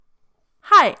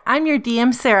Hi, I'm your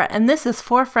DM, Sarah, and this is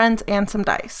Four Friends and Some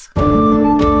Dice. Hi,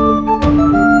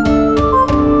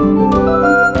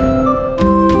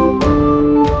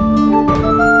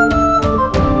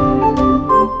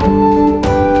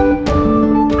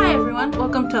 everyone.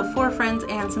 Welcome to Four Friends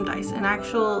and Some Dice, an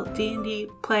actual D&D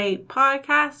play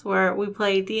podcast where we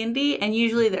play D&D, and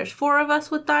usually there's four of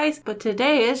us with dice, but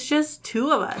today it's just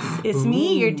two of us. It's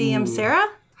me, your DM, Sarah.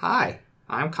 Hi,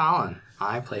 I'm Colin.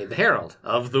 I play the Herald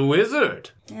of the Wizard.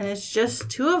 And it's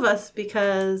just two of us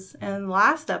because in the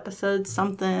last episode,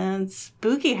 something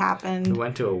spooky happened. We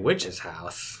went to a witch's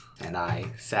house, and I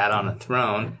sat on a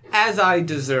throne, as I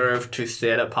deserve to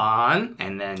sit upon.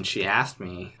 And then she asked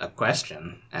me a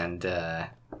question, and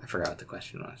I forgot what the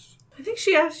question was. I think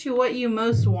she asked you what you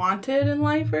most wanted in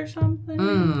life or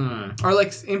something. Or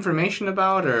like information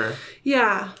about, or...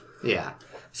 Yeah. Yeah.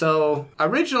 So,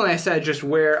 originally I said just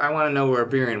where I want to know where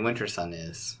Berian Wintersun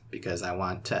is, because I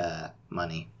want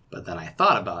money. But then I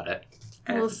thought about it.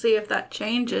 We'll see if that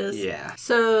changes. Yeah.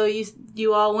 So,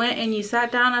 you all went and you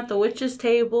sat down at the witch's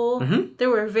table. Mm-hmm. There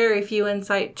were very few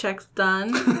insight checks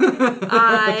done.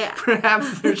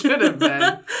 Perhaps there should have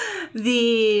been.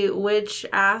 The witch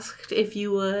asked if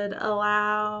you would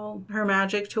allow her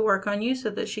magic to work on you so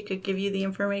that she could give you the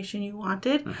information you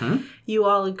wanted. Mm-hmm. You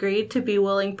all agreed to be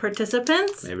willing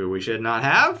participants. Maybe we should not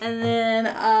have. And then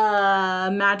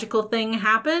a magical thing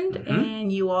happened, and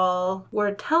you all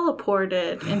were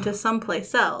teleported into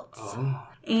someplace else. Oh.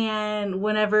 And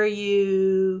whenever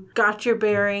you got your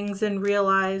bearings and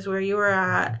realized where you were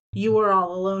at, you were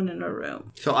all alone in a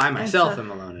room. So I myself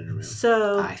am alone in a room.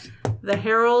 So the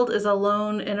Herald is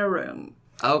alone in a room.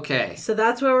 Okay. So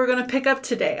that's where we're going to pick up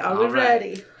today. Are we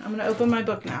ready? I'm going to open my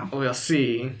book now. We'll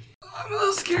see. I'm a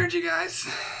little scared, you guys.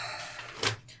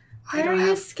 Why are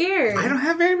you scared? I don't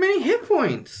have very many hit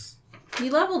points. You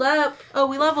leveled up. Oh,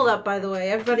 we leveled up, by the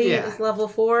way. Everybody is level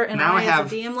 4, and now I as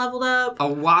a DM leveled up. A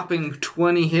whopping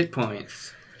 20 hit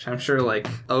points, which I'm sure,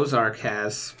 Ozark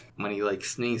has when he,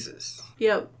 sneezes.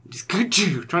 Yep. Just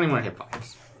 20 more hit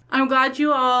points. I'm glad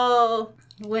you all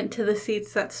went to the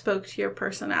seats that spoke to your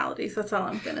personalities. That's all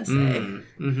I'm going to say.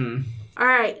 Mm-hmm. All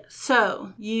right,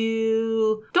 so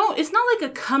it's not like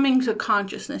a coming to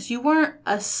consciousness. You weren't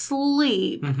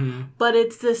asleep, but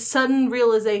it's this sudden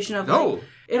realization of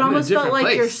it almost felt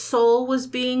like your soul was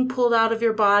being pulled out of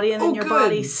your body, and then your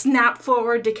body snapped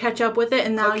forward to catch up with it,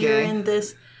 and now you're in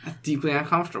this... That's deeply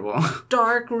uncomfortable.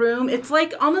 Dark room. It's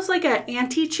almost like an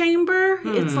antechamber.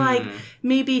 It's like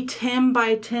maybe 10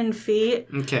 by 10 feet.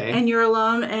 Okay. And you're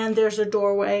alone, and there's a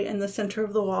doorway in the center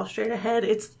of the wall straight ahead.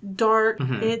 It's dark.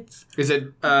 It's... Is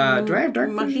it... do I have dark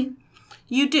vision?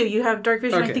 You do. You have dark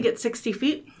vision. I think it's 60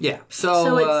 feet. Yeah.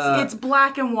 So it's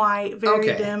black and white, very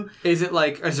dim. Is it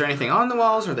is there anything on the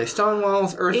walls? Are they stone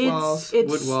walls, earth walls, wood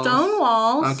walls? It's stone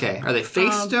walls. Okay. Are they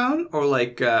face stone or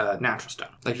natural stone?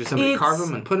 Did somebody carve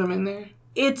them and put them in there?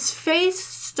 It's face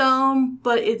stone,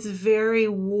 but it's very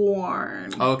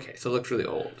worn. Okay, so it looks really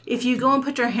old. If you go and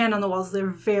put your hand on the walls, they're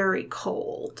very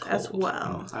cold. As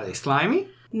well. Are they slimy?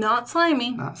 Not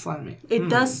slimy. Not slimy. It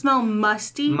does smell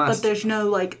musty, but there's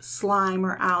no slime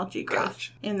or algae growth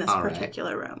in this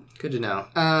particular room. Good to know.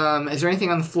 Is there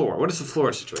anything on the floor? What is the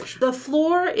floor situation? The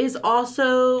floor is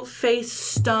also face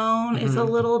stone. It's a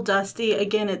little dusty.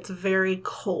 Again, it's very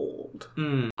cold.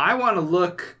 I want to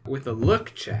look with a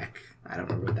look check. I don't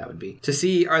remember what that would be. To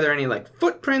see, are there any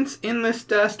footprints in this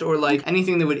dust, or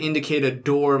anything that would indicate a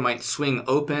door might swing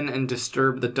open and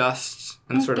disturb the dust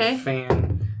and sort of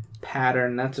fan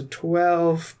pattern. That's a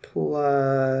 12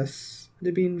 plus... Would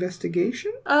it be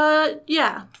investigation?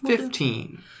 Yeah.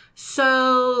 15.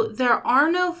 So there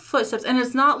are no footsteps, and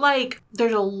it's not like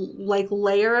there's a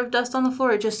layer of dust on the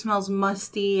floor. It just smells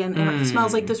musty, and it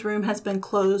smells like this room has been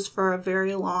closed for a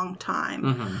very long time.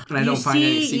 And I don't find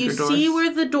any secret doors? You see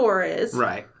where the door is.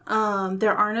 Right.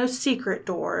 There are no secret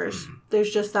doors.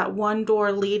 There's just that one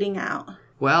door leading out.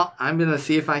 Well, I'm going to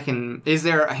see if I can... Is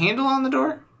there a handle on the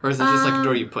door? Or is it just a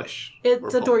door you push?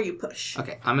 It's a door you push.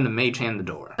 Okay, I'm going to mage hand the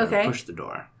door. Okay. Push the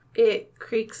door. It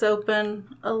creaks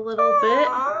open a little bit.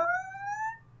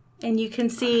 And you can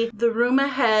see the room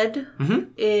ahead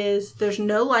there's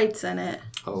no lights in it.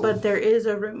 But there is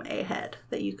a room ahead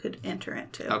that you could enter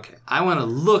into. Okay. I want to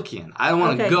look in. I don't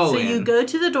want to go in. So you go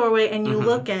to the doorway and you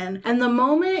look in. And the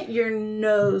moment your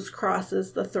nose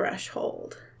crosses the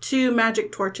threshold, 2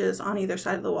 magic torches on either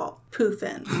side of the wall poof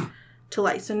in to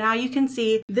light. So now you can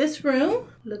see this room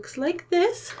looks like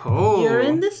this. Oh. You're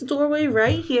in this doorway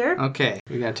right here. Okay.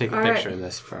 We got to take a picture of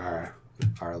this for our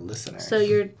our listeners. So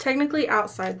you're technically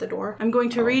outside the door. I'm going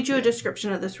to read you a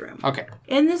description of this room. Okay.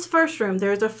 In this first room,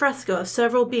 there is a fresco of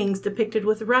several beings depicted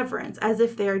with reverence, as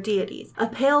if they are deities. A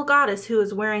pale goddess who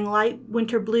is wearing light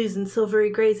winter blues and silvery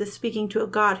grays is speaking to a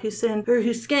god whose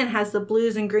skin has the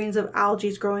blues and greens of algae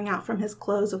growing out from his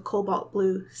clothes of cobalt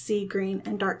blue, sea green,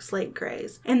 and dark slate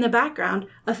grays. In the background,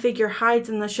 a figure hides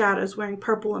in the shadows wearing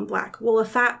purple and black, while a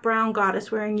fat brown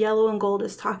goddess wearing yellow and gold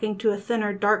is talking to a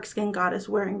thinner dark-skinned goddess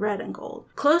wearing red and gold.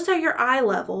 Close at your eye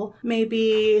level,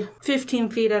 maybe 15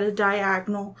 feet at a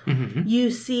diagonal, you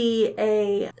see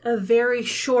a very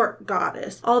short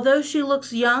goddess. Although she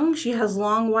looks young, she has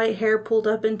long white hair pulled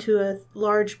up into a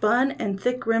large bun and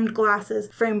thick-rimmed glasses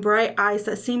frame bright eyes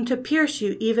that seem to pierce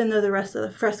you even though the rest of the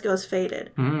fresco is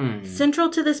faded. Central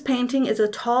to this painting is a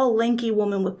tall, lanky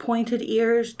woman with pointed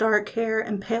ears, dark hair,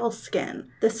 and pale skin.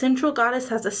 The central goddess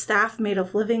has a staff made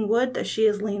of living wood that she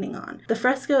is leaning on. The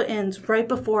fresco ends right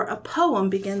before a poem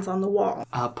begins on the wall.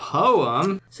 A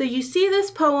poem? So you see this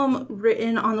poem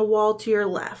written on the wall to your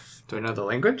left. Do I know the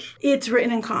language? It's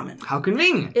written in common. How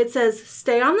convenient. It says,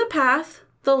 "Stay on the path,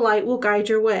 the light will guide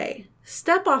your way.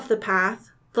 Step off the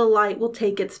path, the light will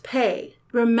take its pay.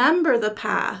 Remember the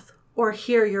path, or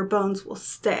here your bones will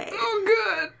stay." Oh,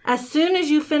 good. As soon as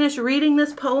you finish reading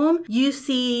this poem, you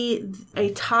see a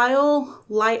tile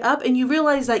light up, and you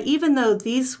realize that even though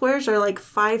these squares are like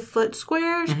 5-foot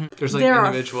squares, there's like there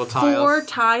individual are 4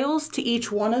 tiles to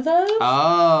each one of those.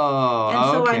 Oh,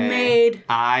 and so okay. I made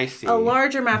I see. a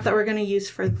larger map that we're going to use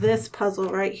for this puzzle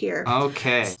right here.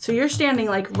 Okay. So you're standing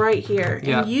like right here,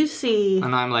 and you see...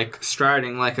 And I'm like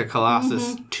striding like a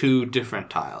colossus 2 different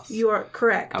tiles. You are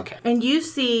correct. Okay. And you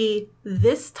see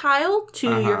this tile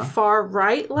to your far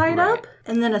right light up,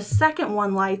 and then a second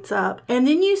one lights up. And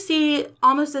then you see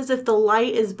almost as if the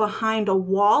light is behind a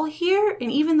wall here,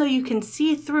 and even though you can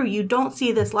see through, you don't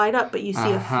see this light up, but you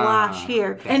see a flash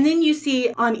here. Okay. And then you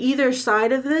see on either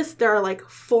side of this, there are like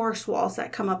force walls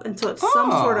that come up, and so it's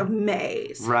some sort of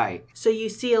maze. Right. So you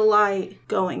see a light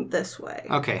going this way.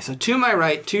 Okay, so to my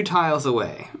right, 2 tiles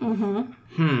away.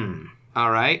 All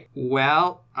right.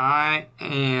 Well, I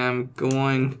am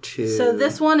going to... So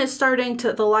this one is starting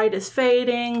to... The light is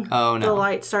fading. Oh, no. The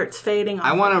light starts fading.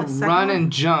 I want to run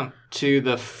and jump to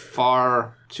the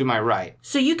far... to my right.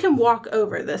 So you can walk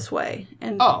over this way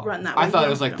and run that way. I thought it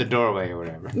was like the doorway or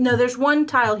whatever. No, there's one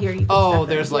tile here you can step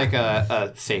there's like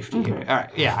a safety here. All right,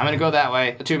 yeah, I'm going to go that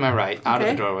way, to my right, out of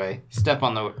the doorway, step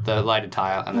on the lighted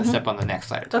tile, and then step on the next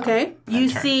lighted tile. Okay. You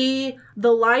see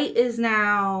the light is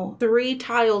now 3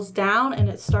 tiles down, and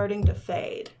it's starting to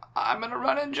fade. I'm going to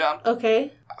run and jump.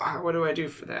 Okay. What do I do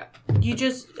for that? You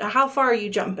just... How far are you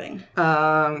jumping?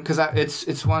 Because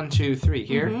it's 1, 2, 3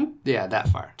 here. Yeah, that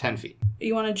far. 10 feet.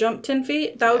 You want to jump 10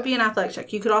 feet? That would be an athletic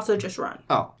check. You could also just run.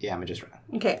 Oh, yeah, I'm going to just run.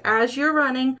 Okay, as you're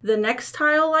running, the next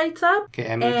tile lights up.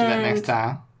 Okay, I move to that next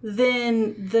tile.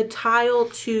 Then the tile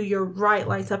to your right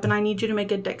lights up, and I need you to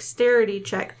make a dexterity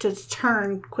check to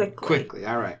turn quickly. Quickly,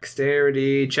 all right.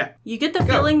 Dexterity check. You get the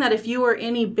feeling that if you were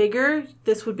any bigger,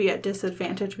 this would be at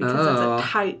disadvantage because it's a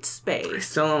tight space. I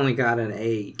still only got an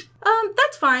 8.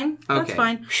 That's fine. That's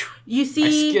fine. You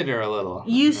see... I skitter a little.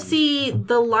 You see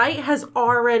the light has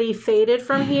already faded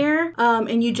from here,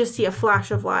 and you just see a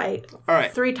flash of light. All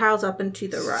right. 3 tiles up and to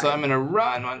the right. So I'm going to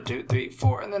run 1, 2, 3,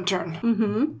 4, and then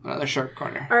turn. Another sharp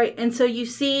corner. All right, and so you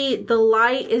see the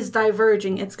light is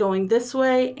diverging. It's going this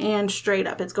way and straight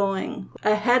up. It's going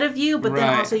ahead of you, but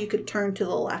then also you could turn to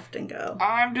the left and go.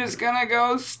 I'm just going to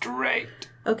go straight.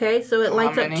 Okay, so it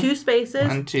lights up 2 spaces.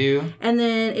 1, 2. And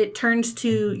then it turns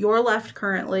to your left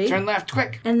currently. Turn left,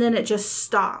 quick. And then it just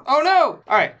stops. Oh, no!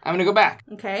 All right, I'm going to go back.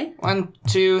 Okay. 1,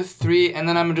 2, 3, and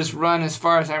then I'm going to just run as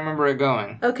far as I remember it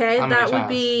going. Okay, that would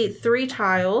be 3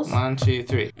 tiles. 1, 2,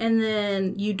 3. And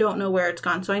then you don't know where it's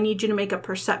gone, so I need you to make a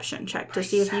perception check to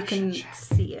see if you can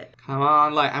see it. Come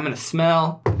on, light. I'm going to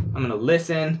smell. I'm going to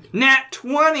listen. Nat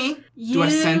 20! Do I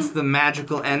sense the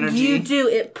magical energy? You do.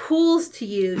 It pulls to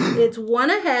you. It's 1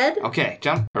 ahead. Okay,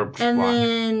 jump. Or and walk.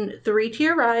 Then 3 to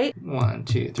your right. 1,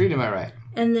 2, 3 to my right.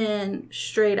 And then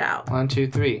straight out. 1, 2,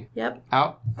 3. Yep.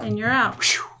 Out. And you're out.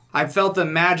 Whew. I felt the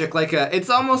magic, it's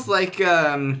almost like,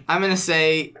 I'm going to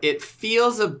say, it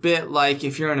feels a bit like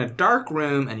if you're in a dark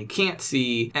room and you can't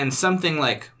see, and something,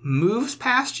 moves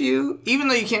past you, even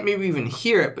though you can't maybe even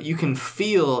hear it, but you can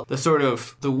feel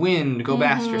the wind go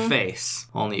past your face.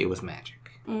 Only it was magic.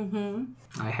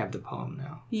 I have the poem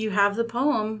now. You have the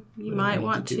poem. You might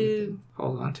want to...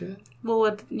 Hold on to it.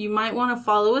 Well, you might want to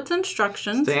follow its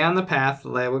instructions. Stay on the path, the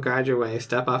light will guide your way.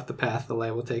 Step off the path, the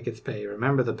light will take its pay.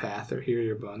 Remember the path, or here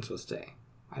your bones will stay.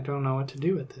 I don't know what to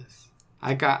do with this.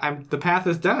 The path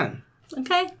is done.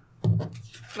 Okay.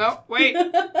 No, wait.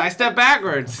 I step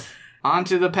backwards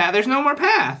onto the path. There's no more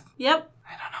path. Yep.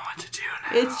 I don't know what to do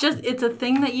now. It's a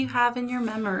thing that you have in your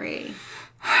memory.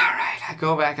 All right, I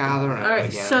go back out of the room again. All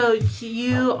right, so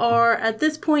you are, at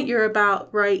this point, you're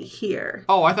about right here.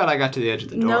 Oh, I thought I got to the edge of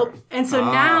the door. Nope. And so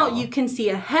now you can see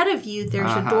ahead of you,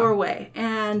 there's a doorway.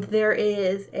 And there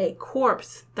is a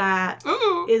corpse that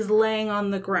is laying on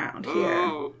the ground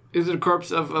here. Is it a corpse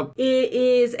of a... It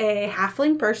is a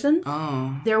halfling person.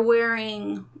 Oh. They're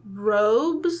wearing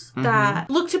robes that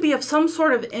look to be of some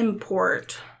sort of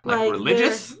import. Like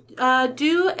religious?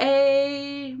 Do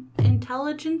a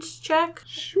intelligence check.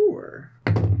 Sure.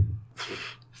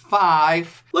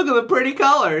 5. Look at the pretty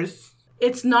colors.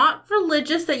 It's not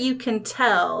religious that you can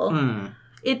tell.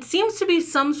 It seems to be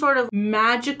some sort of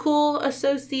magical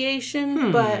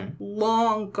association, but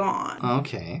long gone.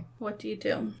 Okay. What do you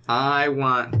do? I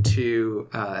want to,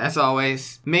 as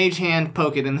always, mage hand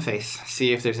poke it in the face.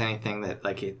 See if there's anything that,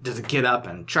 like, does it get up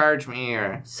and charge me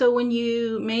or... So when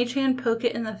you mage hand poke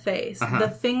it in the face,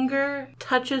 the finger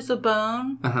touches a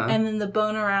bone, and then the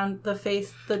bone around the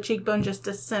face, the cheekbone just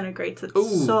disintegrates.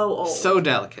 It's so old. So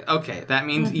delicate. Okay, that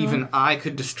means even I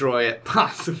could destroy it,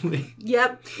 possibly.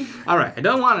 Yep. All right, I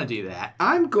don't want to do that.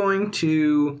 I'm going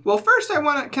to... Well, first I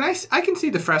want to... I can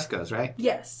see the frescoes, right?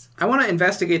 Yes. I want to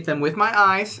investigate them with my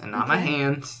eyes and not my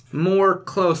hands more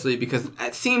closely because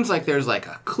it seems like there's like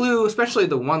a clue, especially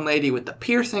the one lady with the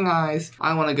piercing eyes.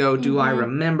 I want to go, do I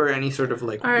remember any sort of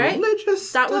like religious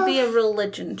stuff? That would be a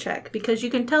religion check because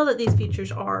you can tell that these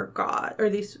features are God or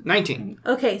these... 19.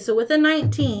 Okay, so with a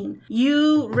 19,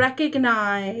 you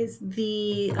recognize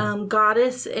the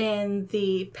goddess in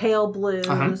the pale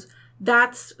blues.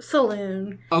 That's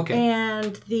Saloon. Okay.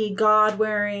 And the god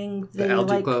wearing the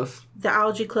algae clothes. The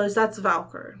algae clothes, that's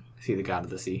Valkyr. Is he the god of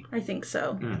the sea? I think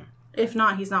so. If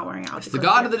not, he's not wearing algae clothes. It's the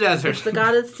god of the desert. It's the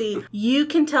god of the sea. You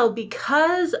can tell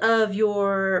because of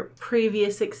your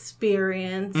previous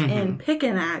experience in Pick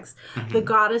and Axe, the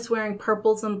goddess wearing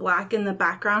purples and black in the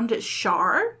background is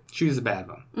Shar. She was a bad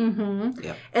one.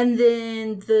 Yep. And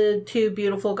then the two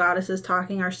beautiful goddesses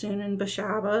talking are Soon and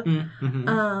Bashaba.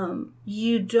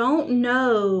 You don't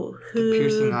know who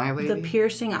the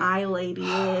piercing eye lady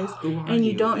is. And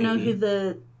you don't know who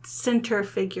the center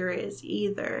figure is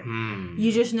either.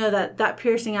 You just know that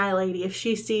piercing eye lady, if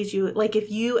she sees you, like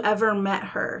if you ever met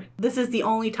her, this is the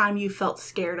only time you felt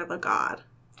scared of a god.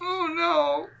 Oh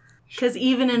no. Because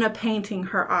even in a painting,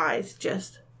 her eyes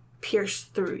just pierce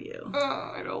through you.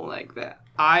 Oh, I don't like that.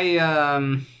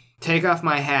 I take off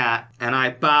my hat and I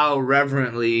bow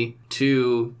reverently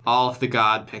to all of the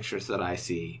god pictures that I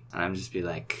see. And I'm just be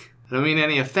like, I don't mean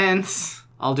any offense.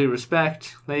 All due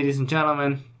respect, ladies and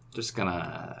gentlemen. Just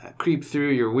gonna creep through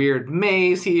your weird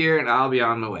maze here and I'll be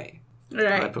on my way. All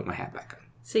right. I put my hat back on.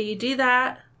 So you do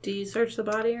that. Do you search the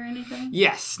body or anything?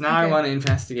 Yes. Now I want to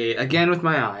investigate again with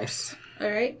my eyes. All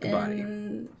right. The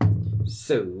body.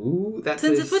 So that's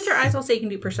since it's with your eyes, I'll say you can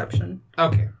do perception.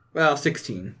 Okay. Well,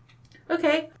 16.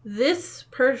 Okay. This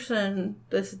person,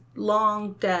 this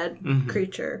long dead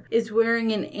creature, is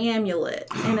wearing an amulet,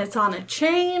 and it's on a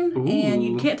chain, and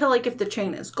you can't tell like if the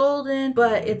chain is golden,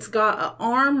 but it's got an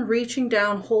arm reaching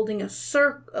down, holding a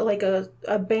like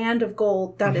a band of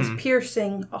gold that is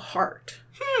piercing a heart.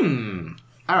 All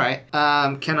right.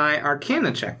 Can I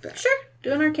Arcana check that? Sure.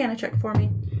 Do an Arcana check for me.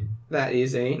 That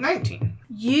is a 19.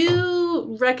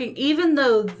 You reckon, even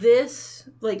though this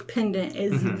like pendant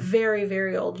is very,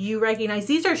 very old, you recognize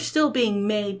these are still being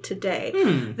made today.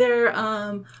 They're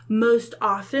most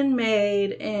often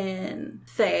made in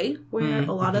Thay, where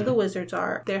a lot of the wizards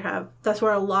are. That's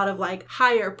where a lot of like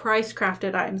higher price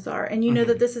crafted items are. And you know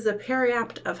that this is a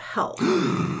periapt of health.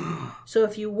 So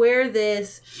if you wear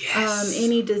this,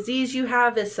 any disease you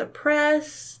have is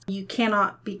suppressed. You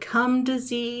cannot become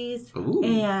diseased.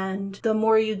 And the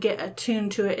more you get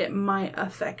attuned to it, it might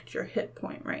affect your hit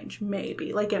point range,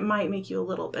 maybe. Like, it might make you a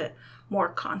little bit more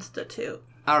constitute.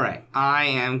 All right. I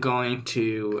am going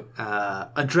to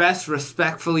address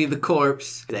respectfully the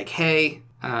corpse. Like, hey,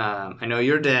 I know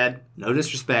you're dead. No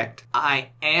disrespect. I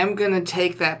am going to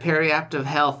take that periapt of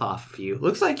health off of you.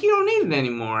 Looks like you don't need it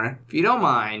anymore. If you don't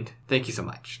mind, thank you so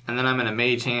much. And then I'm going to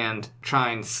mage hand, try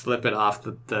and slip it off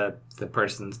the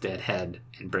person's dead head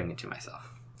and bring it to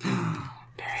myself.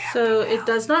 So it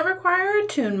does not require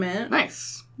attunement.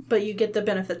 Nice. But you get the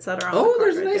benefits that are on the card. Oh,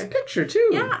 there's a nice picture too.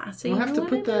 Yeah, so we'll you have know to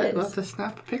put that. We'll have to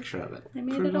snap a picture of it. I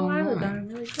made it a while ago. I'm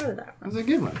really proud of that. That was a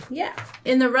good one. Yeah.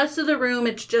 In the rest of the room,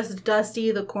 it's just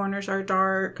dusty. The corners are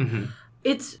dark.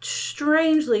 It's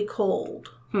strangely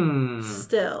cold.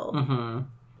 Still.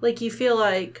 Like you feel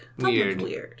like something's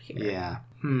weird here. Yeah.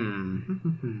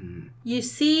 You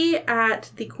see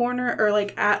at the corner, or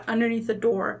like underneath the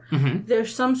door,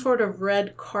 there's some sort of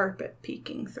red carpet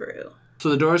peeking through. So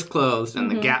the door's closed,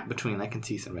 and the gap between, I can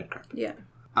see some red carpet. Yeah.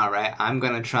 All right, I'm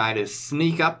going to try to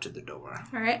sneak up to the door.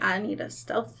 All right, I need a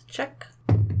stealth check.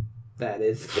 That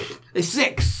is a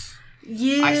 6.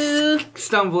 I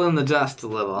stumble in the dust a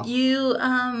little. You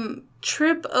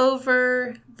trip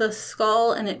over the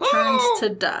skull, and it turns to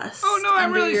dust. Oh, no,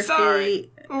 I'm really sorry.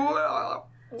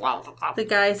 The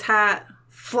guy's hat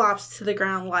flops to the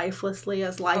ground lifelessly,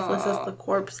 as lifeless as the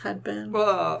corpse had been.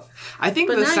 I think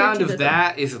the sound of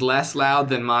that is less loud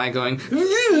than my going,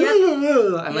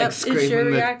 I'm like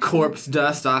scraping the corpse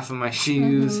dust off of my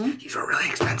shoes. These were really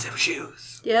expensive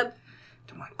shoes. Yep.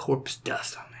 Don't want corpse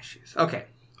dust on my shoes. Okay,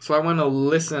 so I want to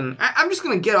listen. I'm just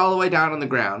going to get all the way down on the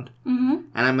ground, and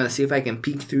I'm going to see if I can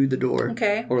peek through the door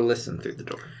or listen through the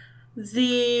door.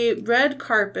 The red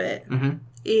carpet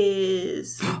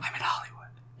is... I'm in Hollywood.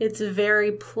 It's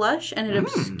very plush, and it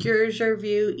obscures your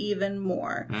view even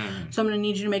more. So I'm going to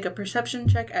need you to make a perception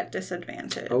check at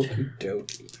disadvantage. Okie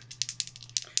dokie.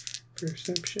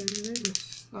 Perception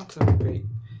is not so great.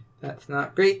 That's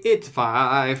not great. It's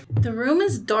 5. The room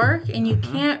is dark, and you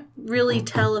can't really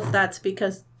tell if that's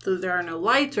because there are no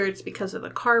lights or it's because of the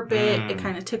carpet. It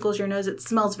kind of tickles your nose. It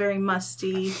smells very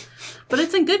musty. But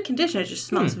it's in good condition. It just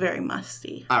smells very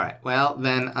musty. All right. Well,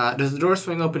 then, does the door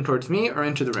swing open towards me or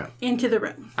into the room? Into the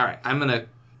room. All right. I'm going to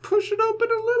push it open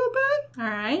a little bit. All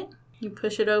right. You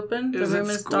push it open. The room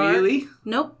is squealy? dark.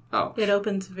 Nope. Oh. It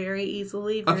opens very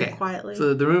easily, very quietly.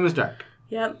 So the room is dark.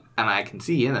 Yep. And I can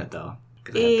see in it, though,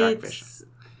 because I have dark vision.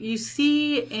 You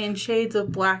see in shades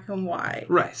of black and white.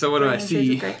 Right. So what do I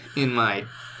see in my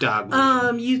dog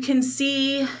vision? You can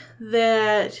see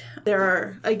that there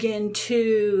are, again,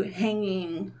 2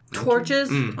 hanging torches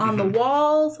on the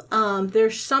walls.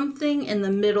 There's something in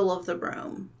the middle of the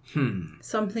room.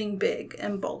 Something big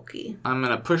and bulky. I'm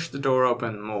going to push the door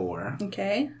open more.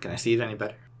 Okay. Can I see it any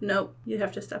better? Nope. You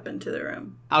have to step into the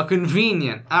room. How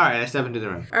convenient. All right. I step into the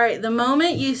room. All right. The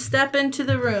moment you step into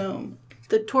the room,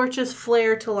 the torches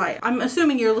flare to light. I'm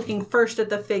assuming you're looking first at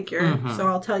the figure, so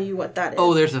I'll tell you what that is.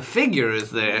 Oh, there's a figure,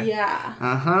 is there? Yeah.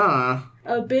 Uh-huh.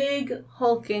 A big,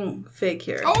 hulking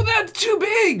figure. Oh, that's too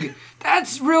big!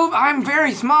 That's real... I'm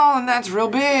very small, and that's real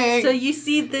big. So you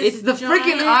see this It's the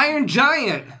freaking Iron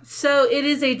Giant! So it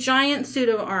is a giant suit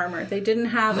of armor. They didn't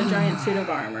have a giant suit of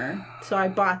armor, so I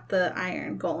bought the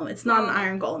Iron Golem. It's not an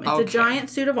Iron Golem. It's a giant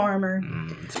suit of armor.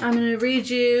 I'm going to read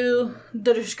you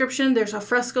the description. There's a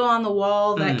fresco on the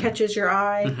wall that catches your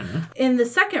eye. In the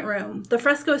second room, the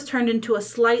fresco is turned into a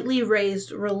slightly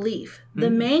raised relief. The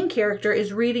main character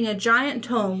is reading a giant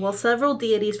tome while several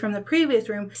deities from the previous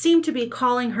room seem to be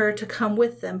calling her to come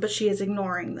with them, but she is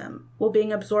ignoring them while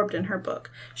being absorbed in her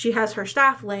book. She has her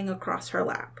staff laying across her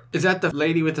lap. Is that the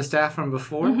lady with the staff from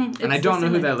before? And I don't know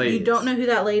who that lady is. You don't know who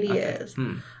that lady is.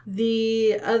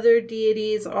 The other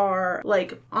deities are,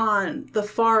 like, on the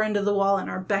far end of the wall and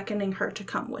are beckoning her to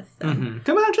come with them.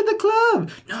 Come out to the club!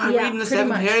 No, I'm reading the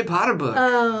 7th Harry Potter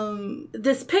book.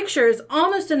 This picture is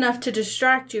almost enough to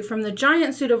distract you from the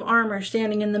giant suit of armor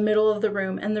standing in the middle of the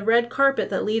room and the red carpet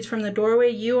that leads from the doorway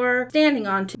you are standing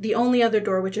on to the only other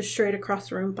door, which is straight across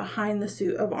the room behind the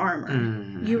suit of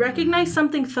armor. You recognize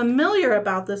something familiar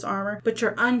about this armor, but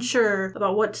you're unsure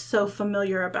about what's so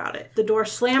familiar about it. The door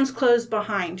slams closed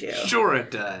behind you. Sure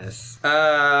it does.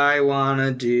 I want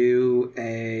to do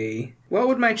a... What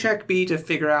would my check be to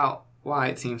figure out why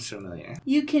it seems familiar?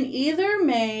 You can either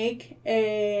make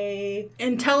a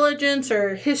intelligence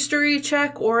or history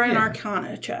check or an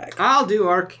arcana check. I'll do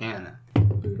arcana.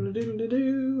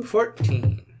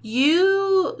 14.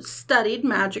 You studied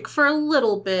magic for a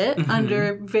little bit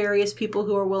under various people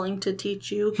who are willing to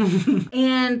teach you.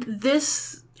 And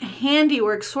this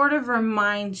handiwork sort of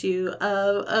reminds you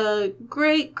of a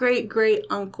great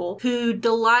uncle who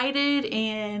delighted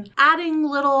in adding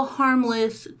little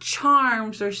harmless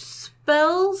charms or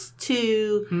spells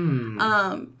to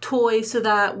toys so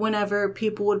that whenever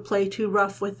people would play too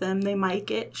rough with them, they might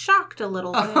get shocked a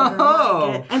little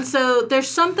bit. And so there's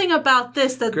something about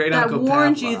this that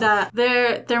warns you that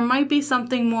there might be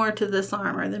something more to this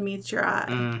armor than meets your eye.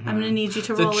 I'm going to need you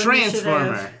to roll initiative. The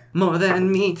Transformer. More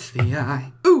than meets the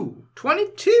eye. Ooh,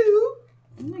 22.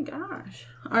 Oh my gosh.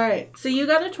 All right. So you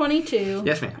got a 22.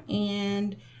 Yes, ma'am.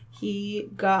 And he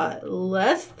got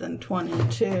less than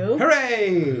 22.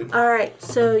 Hooray! All right.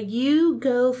 So you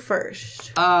go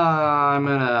first. I'm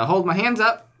going to hold my hands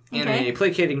up in a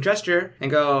placating gesture and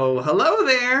go, hello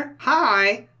there.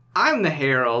 Hi. I'm the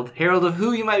Herald. Herald of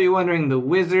who, you might be wondering? The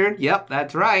wizard. Yep,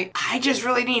 that's right. I just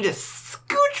really need to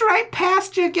scooch right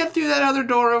past you, get through that other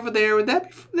door over there. Would that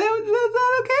be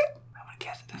that okay? I'm gonna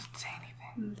guess it doesn't say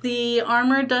anything. The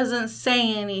armor doesn't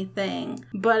say anything,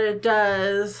 but it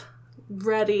does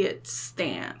ready its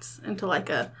stance into like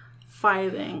a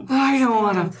fighting. I don't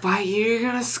want to fight you. You're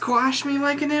gonna squash me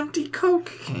like an empty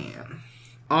Coke can.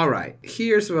 Alright,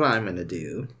 here's what I'm gonna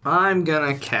do. I'm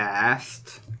gonna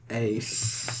cast a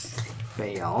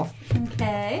spell.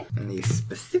 Okay. And the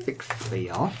specific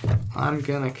spell I'm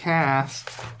gonna cast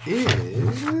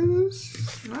is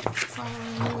not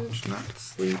silence, not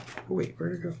sleep. Oh, wait,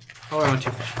 where'd it go? Oh, I went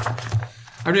too far.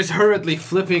 I'm just hurriedly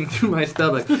flipping through my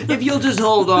spellbook. If you'll just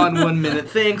hold on 1 minute,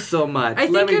 thanks so much. I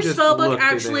think your spellbook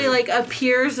actually like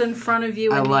appears in front of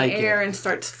you in the air and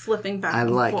starts flipping back and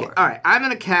forth. I like it. All right, I'm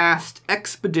gonna cast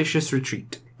Expeditious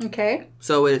Retreat. Okay.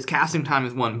 So its casting time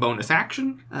is 1 bonus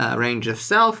action, range of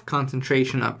self,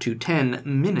 concentration up to 10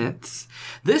 minutes.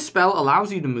 This spell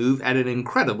allows you to move at an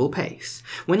incredible pace.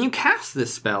 When you cast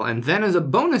this spell, and then as a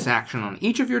bonus action on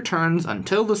each of your turns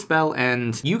until the spell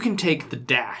ends, you can take the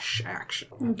dash action.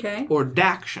 Okay. Or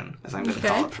daction, as I'm going to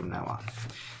call it from now on.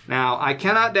 Now, I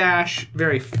cannot dash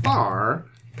very far,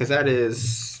 because that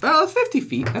is, well, it's 50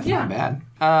 feet. That's not bad.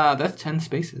 That's 10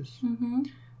 spaces. Mm-hmm.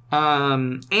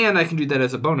 And I can do that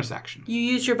as a bonus action. You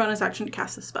use your bonus action to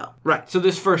cast the spell. Right. So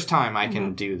this first time I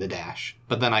can do the dash.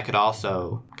 But then I could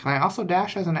also... Can I also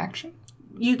dash as an action?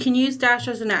 You can use dash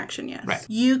as an action, yes. Right.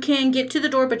 You can get to the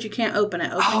door, but you can't open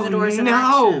it. Opening the door is an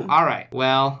action. All right.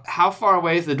 Well, how far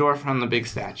away is the door from the big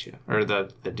statue? Or the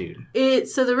dude?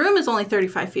 So the room is only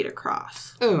 35 feet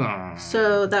across.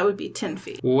 So that would be 10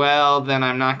 feet. Well, then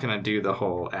I'm not going to do the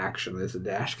whole action as a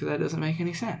dash because that doesn't make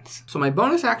any sense. So my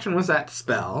bonus action was that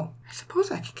spell. I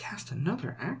suppose I could cast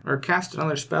another cast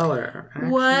another spell or action.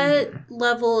 What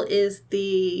level is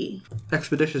the...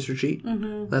 Expeditious Retreat?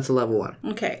 Mm-hmm. That's a level 1.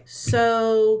 Okay.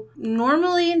 So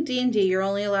normally in D&D, you're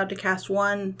only allowed to cast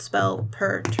 1 spell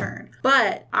per turn.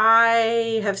 But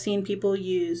I have seen people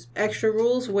use extra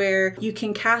rules where you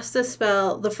can cast a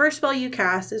spell. The first spell you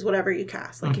cast is whatever you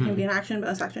cast. Like it can be an action,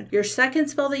 bonus action. Your second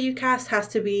spell that you cast has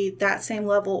to be that same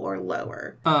level or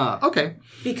lower. Okay.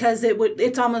 Because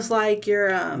it's almost like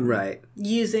you're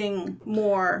using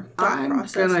more thought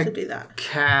process to do that.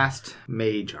 Cast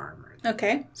Mage Armor.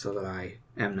 Okay. So that I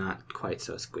am not quite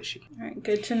so squishy. All right,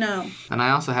 good to know. And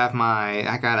I also have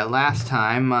I got it last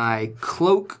time, my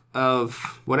Cloak of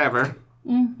whatever.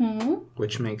 Mm-hmm.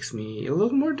 Which makes me a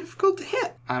little more difficult to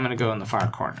hit. I'm going to go in the far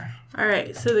corner. All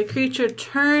right, so the creature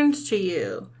turns to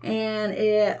you, and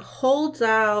it holds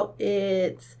out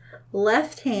its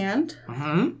left hand,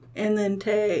 and then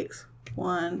takes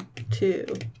 1, 2,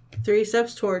 3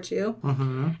 steps towards you,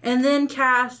 and then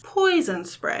casts Poison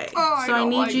Spray. So I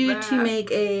need you to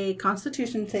make a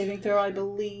Constitution saving throw, I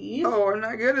believe. Oh, I'm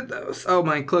not good at those. Oh,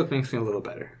 my cloak makes me a little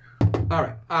better. All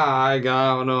right. I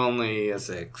got only a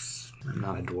 6. I'm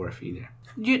not a dwarf either.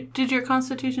 Did your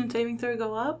Constitution saving throw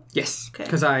go up? Yes,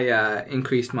 because I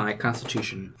increased my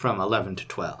Constitution from 11 to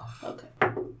 12. Okay.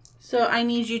 So I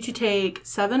need you to take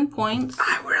 7 points.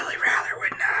 I really rather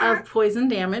would not. Of poison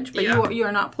damage, but you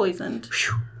are not poisoned.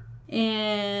 Whew.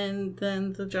 And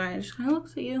then the giant just kind of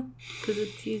looks at you because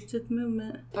it's used its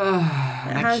movement.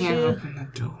 I can't open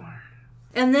the door.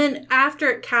 And then after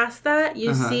it casts that,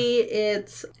 you see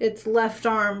its left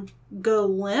arm go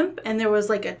limp, and there was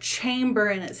like a chamber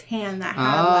in its hand that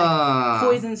had like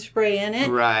poison spray in it.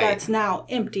 Right. That's now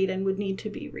emptied and would need to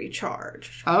be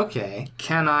recharged. Okay.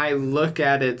 Can I look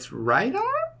at its right arm?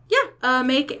 Yeah.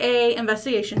 Make a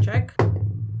investigation check.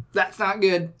 That's not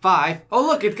good. 5. Oh,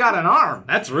 look, it's got an arm.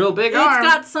 That's a real big arm.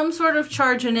 It's got some sort of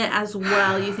charge in it as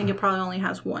well. You think it probably only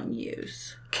has 1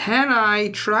 use. Can I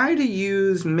try to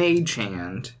use Mage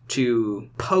Hand to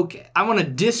poke it? I want to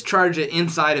discharge it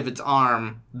inside of its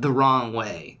arm the wrong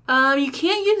way. You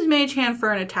can't use Mage Hand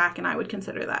for an attack, and I would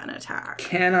consider that an attack.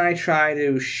 Can I try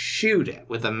to shoot it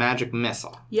with a magic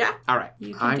missile? Yeah. All right.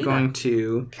 I'm going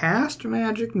to cast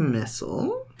Magic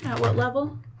Missile. At what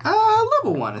level?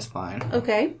 Level 1 is fine.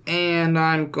 Okay. And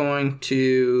I'm going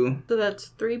to... So that's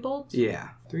 3 bolts? Yeah.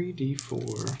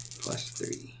 3d4 plus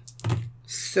 3.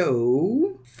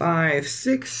 So, 5,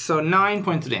 6, so 9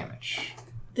 points of damage.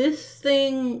 This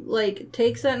thing,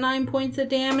 takes that 9 points of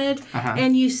damage,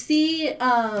 and you see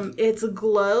its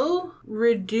glow,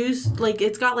 reduced, like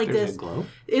it's got like this glow.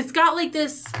 It's got like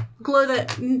this glow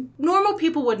that normal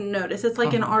people wouldn't notice. It's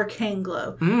like an arcane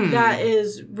glow that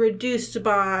is reduced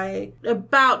by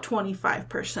about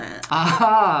 25%.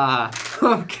 Ah,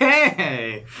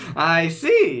 okay, I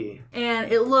see.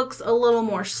 And it looks a little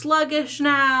more sluggish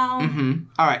now.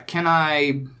 All right, can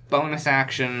I bonus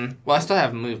action? Well, I still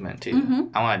have movement too.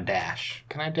 I want to dash.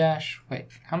 Can I dash? Wait,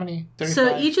 how many? 35?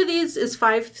 So each of these is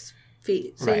 5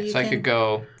 feet. So right, so I could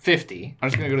go 50. I'm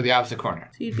just going to go to the opposite corner.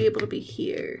 So you'd be able to be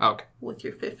here. Okay. With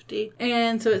your 50.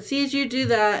 And so it sees you do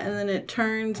that, and then it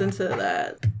turns into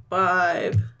that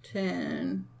 5,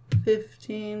 10,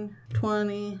 15,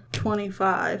 20,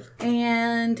 25.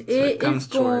 And so it is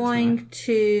going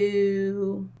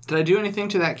to... Did I do anything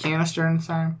to that canister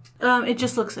inside? It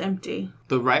just looks empty.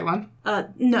 The right one?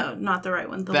 No, not the right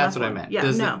one. That's what I meant. Yeah,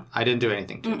 no. I didn't do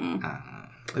anything to it.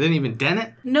 I didn't even dent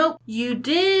it? Nope. You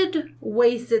did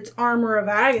waste its armor of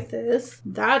Agathis.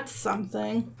 That's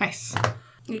something. Nice.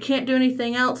 You can't do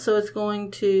anything else, so it's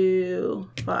going to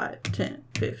 5, 10,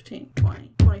 15,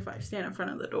 20, 25. Stand in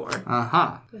front of the door.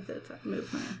 With its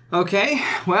movement. Okay.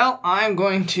 Well, I'm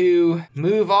going to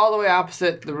move all the way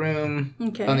opposite the room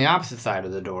on the opposite side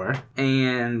of the door.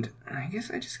 And I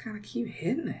guess I just gotta keep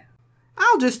hitting it.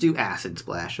 I'll just do acid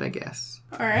splash, I guess.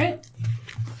 All right.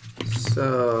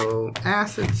 So,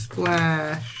 acid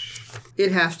splash.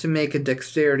 It has to make a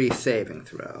dexterity saving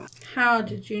throw. How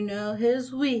did you know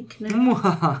his weakness?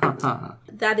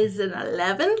 That is an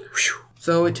 11.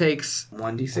 So it takes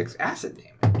 1d6 acid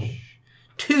damage.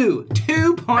 2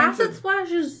 points. Acid splash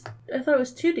is, I thought it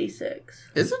was 2d6.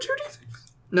 Is it 2d6?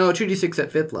 No, 2d6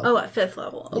 at 5th level. Oh, at 5th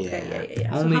level. Okay,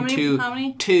 yeah. Only so two. How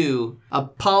many? 2. A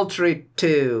paltry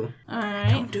 2. All right.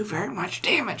 Don't do very much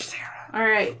damage, Sarah. All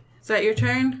right. Is that your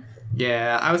turn?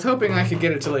 Yeah, I was hoping I could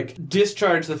get it to, like,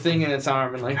 discharge the thing in its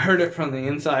arm and, like, hurt it from the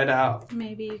inside out.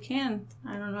 Maybe you can.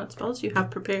 I don't know what spells you have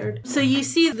prepared. So you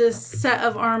see this set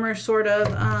of armor sort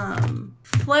of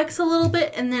flex a little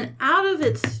bit, and then out of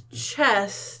its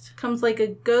chest comes, like, a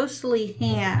ghostly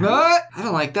hand. What? I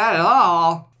don't like that at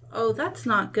all. Oh, that's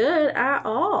not good at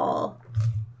all.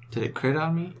 Did it crit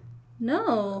on me?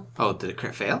 No. Oh, did it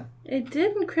crit fail? It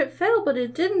didn't crit fail, but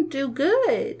it didn't do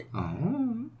good. Oh.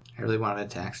 I really wanted it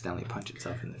to accidentally punch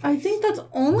itself in the face. I think that's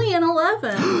only an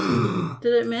 11.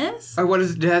 Did it miss? Or what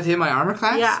is it? Did it have to hit my armor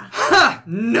class? Yeah. Ha!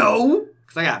 No!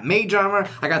 Because I got mage armor,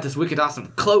 I got this wicked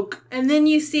awesome cloak. And then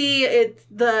you see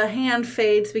the hand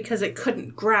fades because it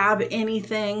couldn't grab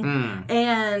anything.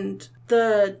 And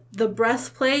the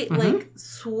breastplate, like,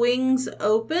 swings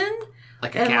open.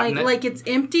 Like a cabinet? And like it's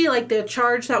empty, like the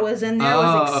charge that was in there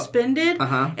was expended.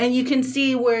 And you can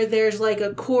see where there's like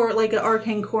a core, like an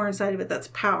arcane core inside of it that's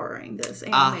powering this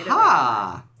animated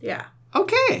weapon. Yeah.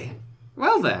 Okay.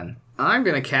 Well then, I'm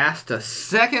going to cast a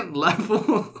 2nd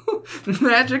level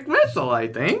magic missile, I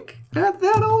think. At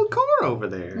that old core over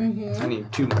there. I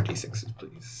need 2 more d6s,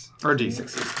 please. Or d6s,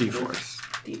 d4s.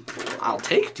 D4. I'll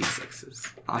take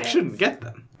d6s. I shouldn't get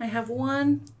them. I have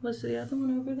 1. Was the other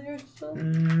one over there still?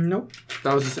 Nope.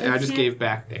 That was I just gave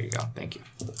back. There you go. Thank you.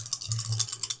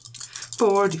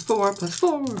 4d4 plus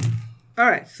 4.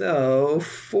 Alright, so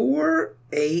 4,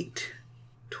 8,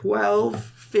 12,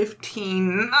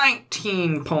 15,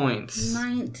 19 points.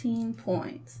 19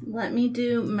 points. Let me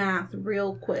do math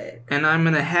real quick. And I'm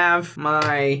going to have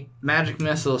my magic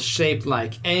missiles shaped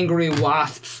like angry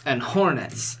wasps and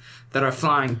hornets that are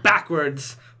flying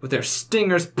backwards with their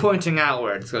stingers pointing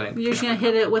outwards. Going, you're just going to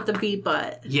hit it with the bee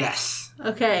butt. Yes.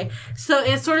 Okay. So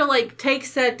it sort of like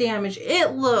takes that damage.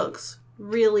 It looks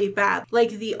really bad.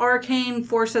 Like the arcane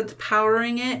force that's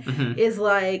powering it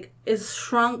is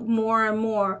shrunk more and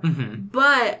more.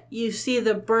 But you see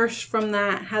the burst from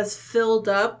that has filled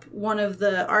up one of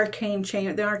the arcane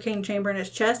chamber in its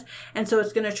chest, and so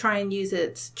it's going to try and use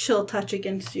its chill touch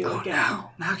against you again.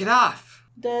 No. Knock it off.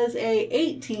 Does a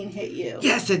 18 hit you?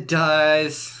 Yes, it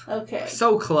does. Okay.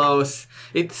 So close.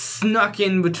 It snuck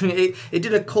in between. It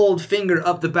did a cold finger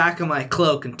up the back of my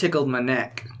cloak and tickled my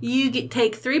neck. You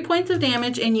take 3 points of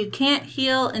damage, and you can't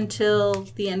heal until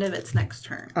the end of its next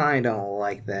turn. I don't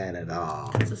like that at all.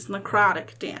 It's just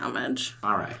necrotic damage.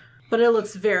 All right. But it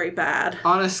looks very bad.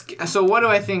 So what do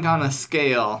I think on a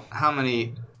scale? How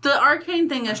many? The arcane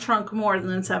thing has shrunk more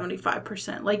than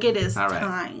 75%. Like, it is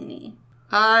tiny.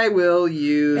 I will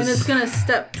use... And it's going to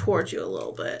step towards you a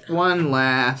little bit. One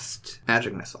last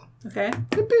magic missile. Okay.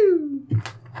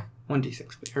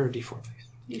 1d6, or d4, please.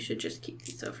 You should just keep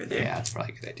these over there. Yeah, that's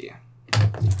probably a good idea.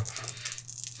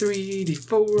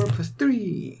 3d4 plus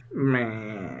 3.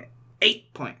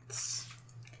 8 points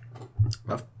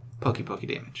of Pokey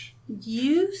damage.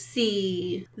 You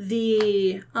see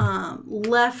the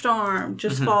left arm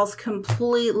just falls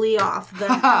completely off. The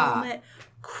helmet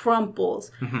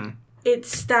crumples. It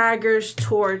staggers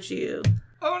towards you.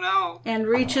 Oh no! And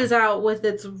reaches out with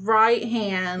its right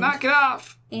hand. Knock it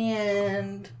off!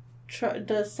 And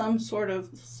does some sort of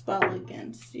spell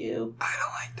against you. I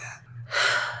don't like that.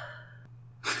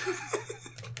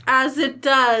 As it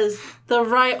does, the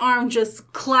right arm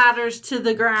just clatters to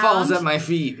the ground. Falls at my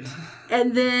feet.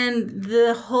 And then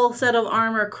the whole set of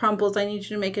armor crumples. I need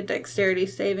you to make a dexterity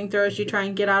saving throw as you try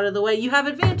and get out of the way. You have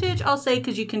advantage, I'll say,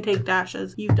 because you can take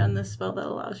dashes. You've done this spell that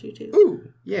allows you to.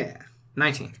 Ooh, yeah.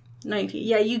 19.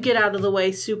 Yeah, you get out of the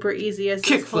way super easy as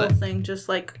this whole thing just,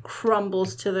 like,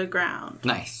 crumbles to the ground.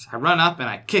 Nice. I run up and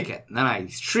I kick it. And then I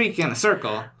shriek in a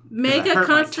circle. Make a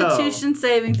Constitution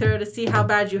saving throw to see how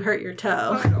bad you hurt your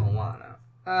toe. I don't wanna.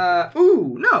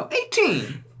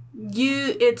 18.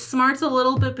 It smarts a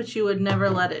little bit, but you would never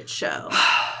let it show.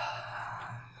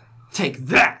 Take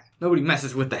that! Nobody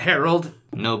messes with the Herald.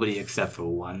 Nobody except for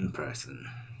one person.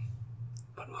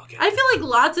 I feel like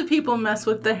lots of people mess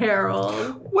with the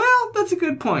Herald. Well, that's a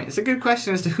good point. It's a good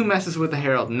question as to who messes with the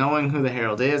Herald, knowing who the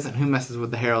Herald is, and who messes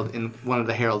with the Herald in one of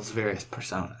the Herald's various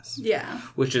personas. Yeah.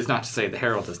 Which is not to say the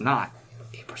Herald is not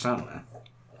a persona.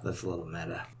 That's a little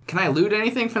meta. Can I loot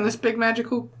anything from this big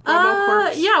magical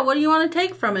corpse? Yeah, what do you want to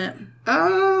take from it?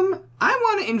 I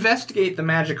want to investigate the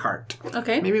magic heart.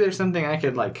 Okay. Maybe there's something I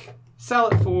could, sell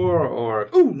it for, or...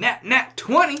 Ooh, nat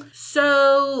 20!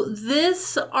 So,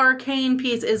 this arcane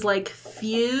piece is,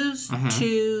 fused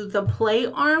to the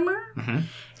plate armor.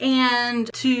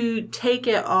 And to take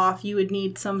it off, you would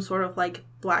need some sort of,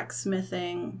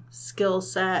 blacksmithing skill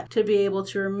set to be able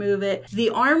to remove it.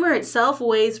 The armor itself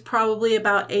weighs probably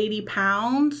about 80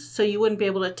 pounds, so you wouldn't be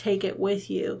able to take it with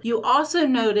you. You also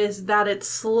notice that it's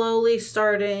slowly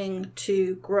starting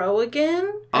to grow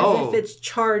again, as if it's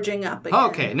charging up again.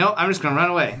 Okay, no, I'm just going to run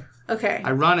away. Okay.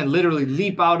 I run and literally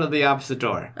leap out of the opposite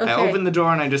door. Okay. I open the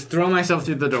door and I just throw myself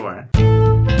through the door.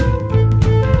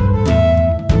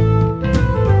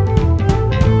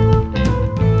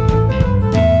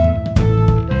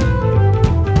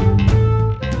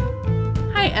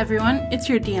 Everyone, it's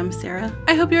your DM, Sarah.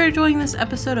 I hope you're enjoying this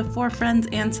episode of 4 Friends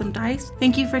and Some Dice.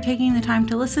 Thank you for taking the time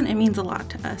to listen. It means a lot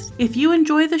to us. If you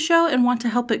enjoy the show and want to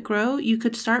help it grow, you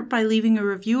could start by leaving a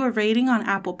review or rating on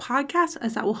Apple Podcasts,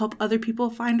 as that will help other people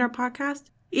find our podcast.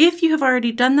 If you have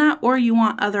already done that or you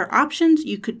want other options,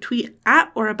 you could tweet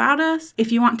at or about us.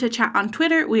 If you want to chat on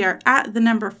Twitter, we are at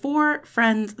 4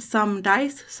 Friends Some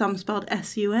Dice, some spelled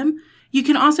SUM. You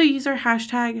can also use our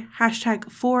hashtag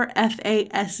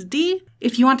 4FASD.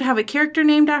 If you want to have a character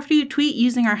named after you, tweet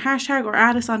using our hashtag or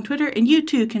add us on Twitter, and you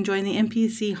too can join the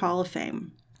NPC Hall of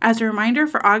Fame. As a reminder,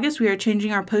 for August, we are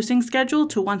changing our posting schedule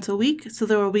to once a week, so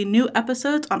there will be new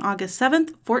episodes on August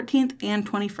 7th, 14th, and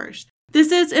 21st.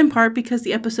 This is in part because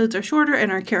the episodes are shorter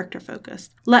and are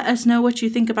character-focused. Let us know what you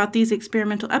think about these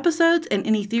experimental episodes and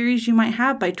any theories you might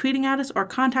have by tweeting at us or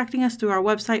contacting us through our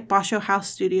website,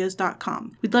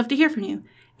 BoschoHouseStudios.com. We'd love to hear from you.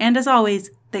 And as always,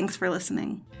 thanks for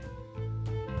listening.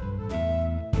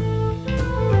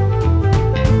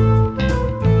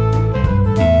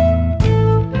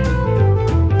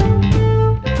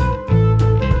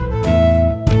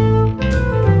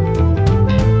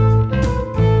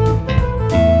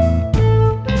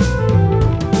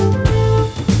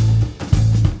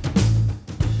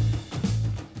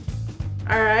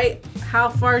 How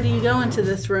far do you go into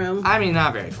this room? I mean,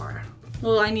 not very far.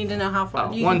 Well, I need to know how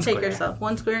far. You can take yourself.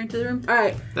 1 square into the room? All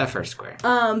right. That first square.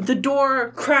 The door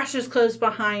crashes closed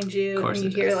behind you. Of course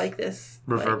and you hear this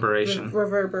reverberation.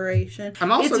 Reverberation.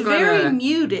 I'm also It's very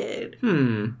muted.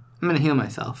 I'm going to heal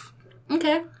myself.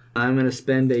 Okay. I'm going to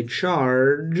spend a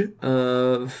charge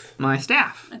of my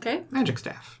staff. Okay. Magic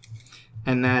staff.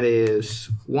 And that is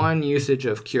 1 usage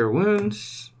of Cure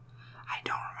Wounds. I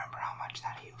don't remember how much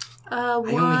that heals. I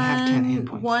only have 10 hit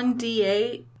points.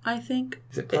 1d8, I think.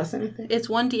 Is it plus anything? It's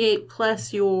 1d8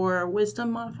 plus your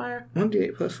wisdom modifier.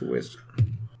 1d8 plus wisdom.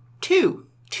 2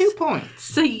 points.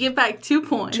 So you get back 2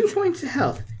 points. 2 points of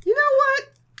health. You know what?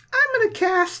 I'm going to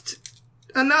cast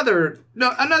another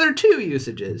 2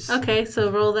 usages. Okay, so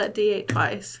roll that d8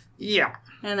 twice. Yeah.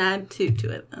 And add 2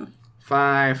 to it then.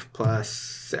 5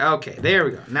 plus... Okay, there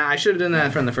we go. Now, I should have done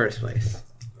that from the first place.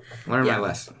 Learn my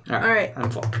lesson. All right. I'm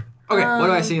full. Okay, what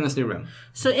do I see in this new room?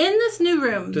 So in this new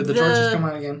room... Did the torches come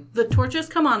on again? The torches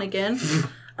come on again.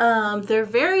 They're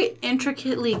very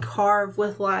intricately carved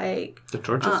with like the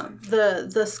torches,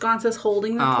 the sconces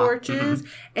holding the torches,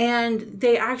 and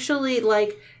they actually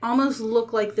like almost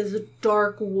look like this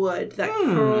dark wood that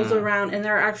curls around, and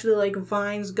there are actually like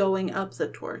vines going up the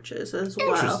torches as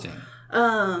well. Interesting.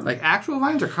 Like actual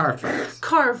vines or carved vines?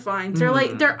 Carved vines.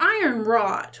 They're iron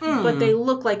wrought, but they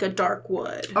look like a dark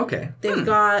wood. Okay. They've even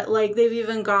got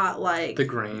like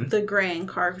the grain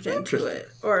carved into it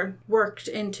or worked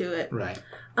into it. Right.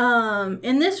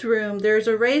 In this room, there's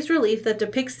a raised relief that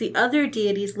depicts the other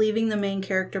deities leaving the main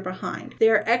character behind. They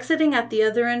are exiting at the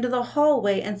other end of the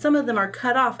hallway, and some of them are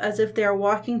cut off as if they are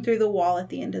walking through the wall at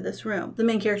the end of this room. The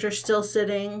main character is still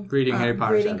sitting, reading Harry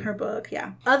Potter, reading her book.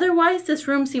 Yeah. Otherwise, this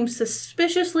room seems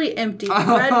suspiciously empty.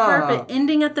 Red carpet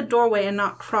ending at the doorway and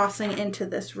not crossing into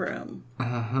this room.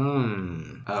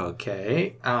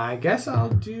 Okay. I guess I'll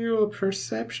do a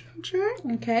perception check.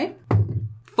 Okay.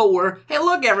 4. Hey,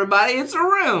 look, everybody, it's a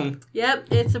room. Yep,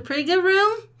 it's a pretty good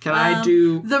room. Can I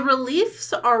do... The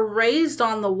reliefs are raised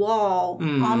on the wall,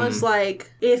 almost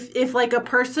like if like a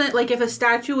person, like if a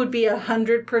statue would be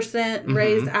 100%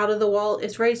 raised out of the wall,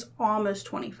 it's raised almost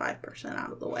 25%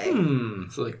 out of the way.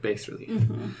 So like base relief.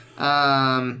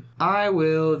 I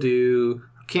will do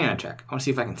Arcana check. I want to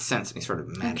see if I can sense any sort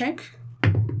of magic.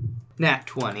 Okay. Nat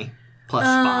 20. Plus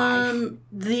 5.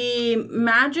 The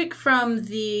magic from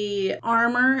the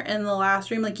armor in the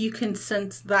last room, like you can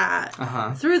sense that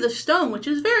through the stone, which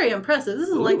is very impressive. This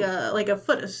is like a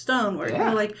foot of stone where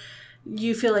you're like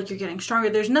you feel like you're getting stronger.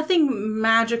 There's nothing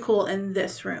magical in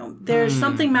this room. There's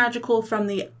something magical from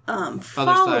the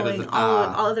following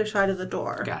other side of the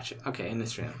door. Gotcha. Okay, in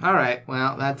this room. All right.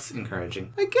 Well, that's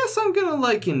encouraging. I guess I'm gonna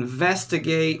like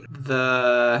investigate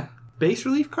the bas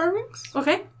relief carvings.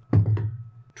 Okay.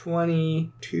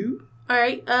 22. All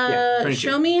right.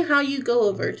 Show me how you go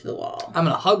over to the wall. I'm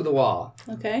going to hug the wall.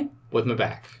 Okay. With my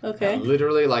back. Okay.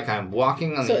 Literally like I'm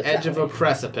walking on the edge of a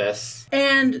precipice.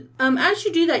 And as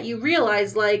you do that, you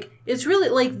realize, like, it's really,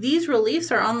 like, these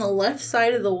reliefs are on the left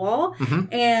side of the wall,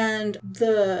 and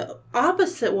the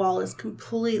opposite wall is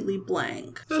completely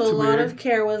blank. That's so a lot weird. of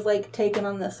care was, like, taken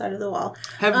on this side of the wall.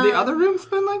 Have the other rooms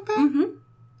been like that?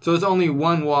 So it's only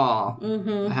one wall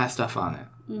that has stuff on it.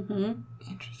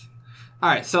 Interesting. All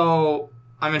right, so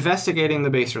I'm investigating the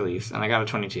bas reliefs, and I got a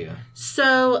 22.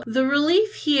 So the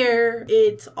relief here,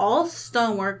 it's all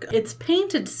stonework. It's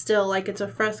painted still like it's a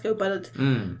fresco, but it's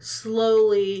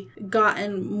slowly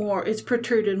gotten more, it's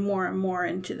protruded more and more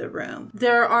into the room.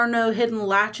 There are no hidden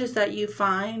latches that you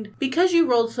find. Because you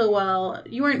rolled so well,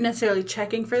 you weren't necessarily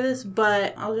checking for this,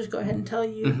 but I'll just go ahead and tell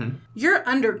you, you're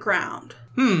underground.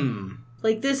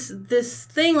 Like this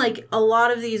thing, like a lot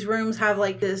of these rooms have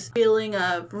like this feeling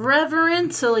of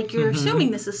reverence. So like you're assuming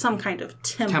this is some kind of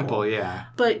temple. Yeah.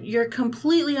 But you're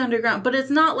completely underground. But it's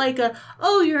not like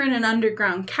you're in an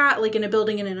underground like in a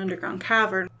building in an underground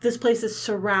cavern. This place is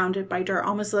surrounded by dirt,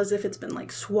 almost as if it's been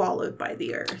like swallowed by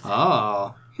the earth.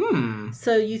 Oh.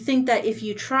 So you think that if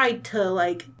you tried to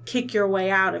like kick your way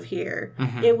out of here,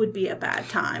 it would be a bad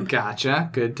time. Gotcha.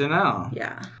 Good to know.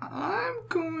 Yeah. I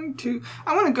want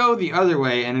to go the other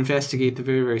way and investigate the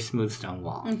very, very smooth stone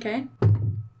wall. Okay.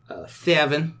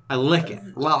 7. I lick it.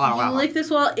 You lick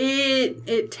this wall.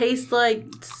 It tastes like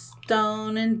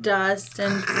stone and dust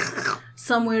and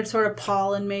some weird sort of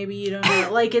pollen, maybe, you don't know.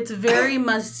 Like, it's very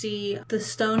musty. The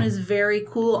stone is very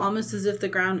cool, almost as if the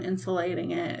ground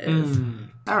insulating it is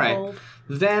all right. cold.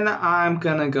 Then I'm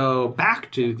going to go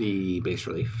back to the bas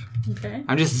relief. Okay.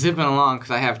 I'm just zipping along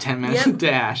because I have 10 minutes of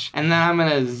dash. And then I'm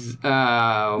going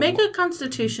to... make a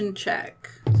constitution check.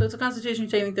 So it's a constitution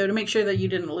saving throw to make sure that you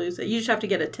didn't lose it. You just have to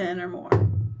get a 10 or more.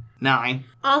 9.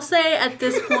 I'll say at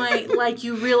this point, like,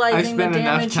 you realizing the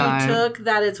damage you took,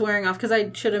 that it's wearing off. Because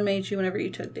I should have made you whenever you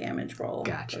took damage roll.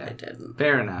 Gotcha. But I didn't.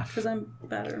 Fair enough. Because I'm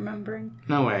bad at remembering.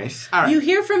 No worries. All right. You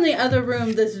hear from the other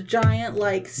room this giant,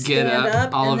 like, stand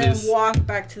up and then walk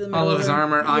back to the middle. All of his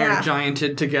armor iron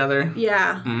gianted together.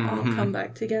 Yeah. All come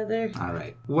back together. All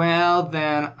right. Well,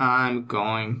 then I'm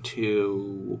going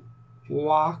to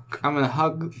walk. I'm going to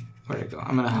hug... Where'd I go?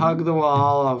 I'm going to hug the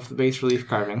wall of the bas relief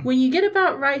carving. When you get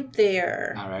about right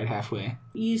there... All right, halfway.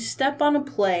 You step on a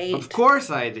plate. Of course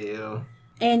I do.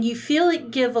 And you feel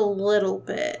it give a little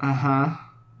bit.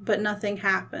 But nothing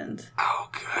happens. Oh,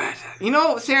 good. You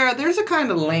know, Sarah, there's a kind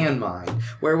of landmine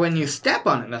where when you step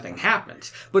on it, nothing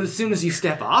happens. But as soon as you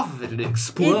step off of it, it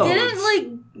explodes. It didn't,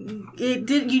 like...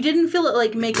 You didn't feel it,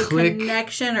 like, make a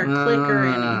connection or click or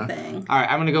anything. All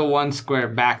right, I'm going to go one square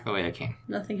back the way I came.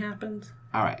 Nothing happens.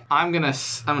 All right. I'm gonna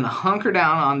hunker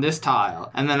down on this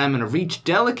tile, and then I'm gonna reach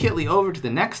delicately over to the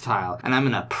next tile, and I'm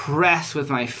gonna press with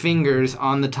my fingers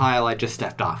on the tile I just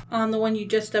stepped off. On the one you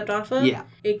just stepped off of? Yeah.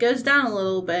 It goes down a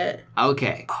little bit.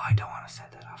 Okay. Oh, I don't want to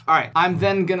set that off. All right. I'm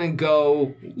then gonna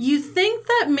go... You think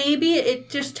that maybe it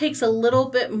just takes a little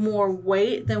bit more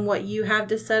weight than what you have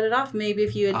to set it off? Maybe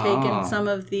if you had taken some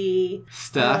of the...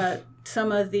 stuff?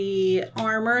 Some of the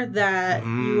armor that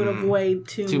you would have weighed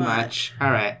too much.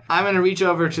 All right. I'm going to reach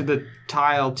over to the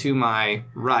tile to my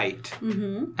right. Mm-hmm.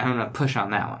 And I'm going to push on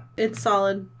that one. It's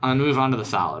solid. I'm going to move on to the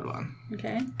solid one.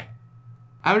 Okay.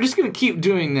 I'm just going to keep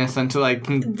doing this until I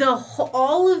can...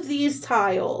 all of these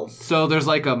tiles. So there's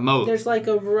like a moat. There's like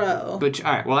a row. All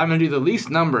right. Well, I'm going to do the least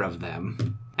number of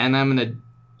them. And I'm going to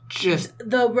just...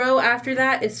 The row after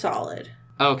that is solid.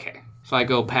 Okay. So I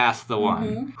go past the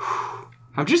one.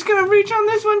 I'm just going to reach on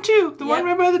this one, too. The one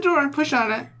right by the door. Push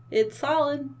on it. It's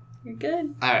solid. You're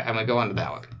good. All right. I'm going to go onto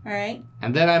that one. All right.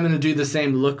 And then I'm going to do the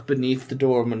same look beneath the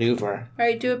door maneuver. All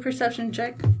right. Do a perception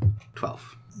check.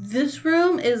 12. This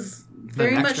room is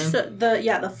very much so...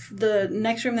 The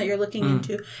next room that you're looking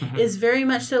into is very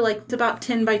much so like... It's about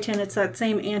 10 by 10. It's that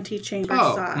same antechamber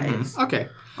size. Okay.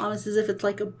 Almost as if it's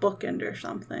like a bookend or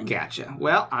something. Gotcha.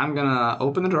 Well, I'm going to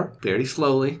open the door very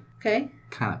slowly. Okay.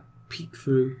 Kind of peek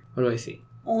through. What do I see?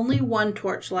 Only one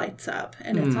torch lights up,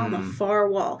 and it's on the far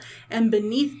wall. And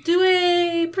beneath, do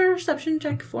a perception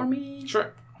check for me.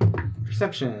 Sure.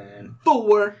 Perception.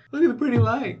 4. Look at the pretty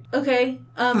light. Okay.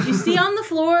 You see on the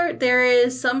floor, there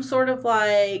is some sort of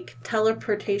like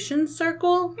teleportation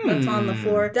circle that's on the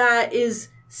floor that is...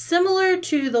 similar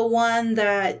to the one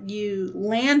that you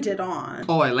landed on.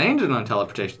 Oh, I landed on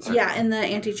teleportation circle. Yeah, in the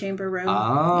antechamber room.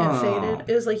 Oh. It faded.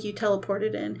 It was like you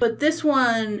teleported in. But this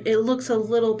one, it looks a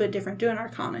little bit different. Do an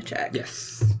Arcana check.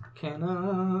 Yes.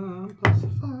 Arcana plus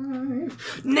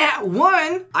 5. Nat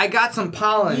 1! I got some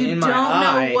pollen in my eye. You don't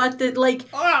know what the... Like,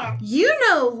 you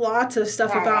know lots of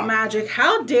stuff about magic.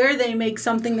 How dare they make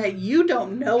something that you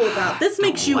don't know about? This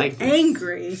makes you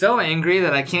angry. So angry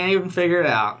that I can't even figure it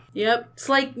out. Yep. It's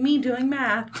like me doing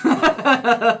math.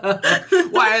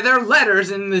 Why are there letters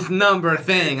in this number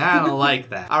thing? I don't like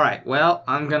that. All right. Well,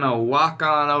 I'm going to walk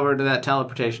on over to that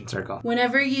teleportation circle.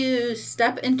 Whenever you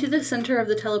step into the center of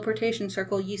the teleportation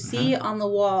circle, you see on the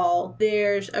wall,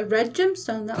 there's a red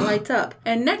gemstone that lights up.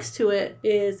 And next to it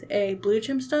is a blue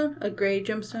gemstone, a gray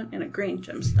gemstone, and a green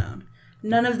gemstone.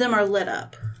 None of them are lit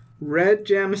up. Red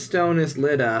gemstone is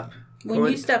lit up.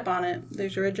 When you step on it,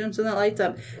 there's a red gemstone that lights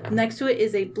up. Next to it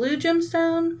is a blue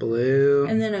gemstone. Blue.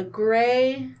 And then a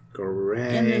gray.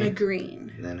 Gray. And then a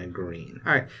green. And then a green.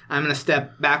 All right. I'm going to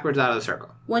step backwards out of the circle.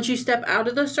 Once you step out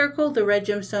of the circle, the red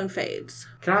gemstone fades.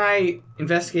 Can I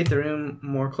investigate the room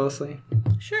more closely?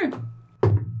 Sure.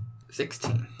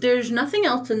 16. There's nothing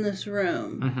else in this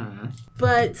room.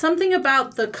 But something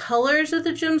about the colors of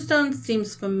the gemstones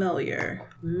seems familiar.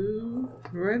 Blue,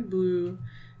 red, blue.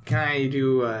 Can I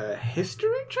do a history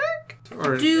check?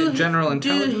 Or do general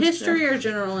intelligence? Do history or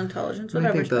general intelligence,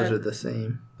 whatever. I think those are the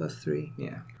same. Plus 3,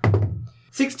 yeah.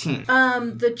 16.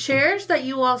 The chairs that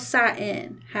you all sat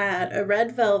in had a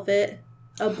red velvet,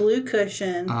 a blue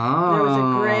cushion. Oh. There was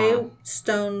a gray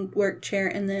stonework chair,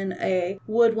 and then a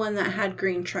wood one that had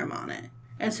green trim on it.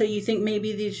 And so you think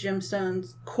maybe these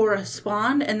gemstones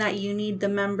correspond and that you need the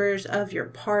members of your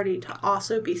party to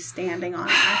also be standing on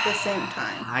it at the same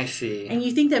time. I see. And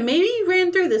you think that maybe you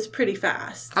ran through this pretty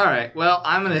fast. All right. Well,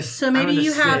 I'm going to So maybe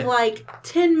you have like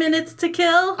 10 minutes to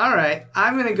kill. All right.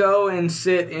 I'm going to go and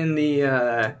sit in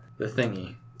the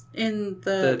thingy. In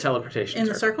the teleportation in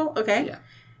the circle? Okay. Yeah.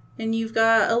 And you've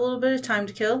got a little bit of time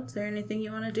to kill. Is there anything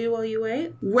you want to do while you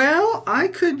wait? Well, I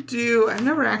could do... I've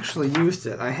never actually used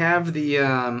it. I have the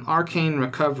Arcane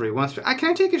Recovery.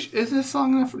 Can I take is this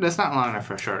long enough? That's not long enough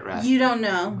for a short rest. You don't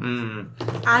know.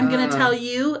 I'm going to tell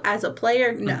you, as a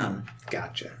player, no.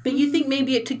 Gotcha. But you think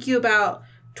maybe it took you about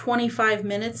 25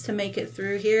 minutes to make it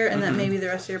through here, and that maybe the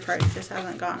rest of your party just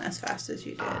hasn't gone as fast as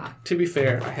you did. To be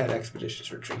fair, I had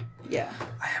Expeditious Retreat. Yeah.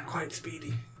 I am quite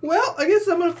speedy. Well, I guess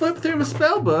I'm going to flip through my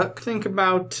spell book, think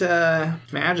about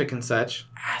magic and such.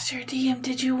 As your DM,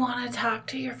 did you want to talk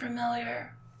to your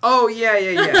familiar? Oh,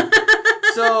 yeah.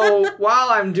 So,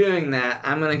 while I'm doing that,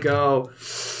 I'm going to go...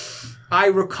 I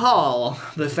recall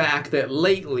the fact that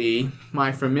lately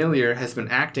my familiar has been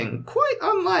acting quite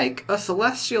unlike a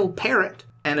celestial parrot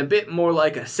and a bit more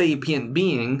like a sapient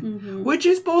being, which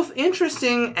is both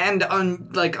interesting and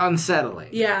unsettling.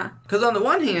 Yeah. Because on the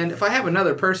one hand, if I have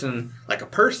another person, like a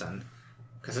person,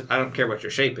 because I don't care what your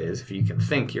shape is, if you can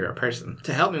think you're a person,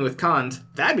 to help me with cons,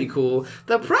 that'd be cool.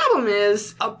 The problem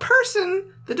is, a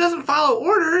person that doesn't follow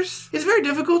orders is very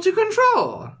difficult to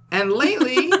control. And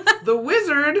lately, the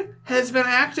wizard has been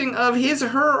acting of his,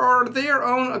 her, or their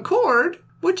own accord,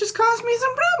 which has caused me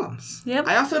some problems. Yep.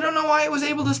 I also don't know why it was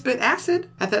able to spit acid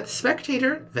at that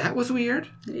spectator. That was weird.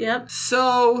 Yep.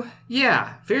 So,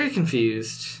 yeah, very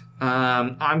confused.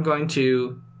 I'm going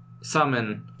to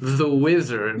summon the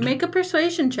wizard. Make a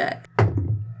persuasion check.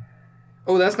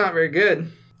 Oh, that's not very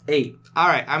good. 8. All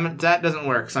right, that doesn't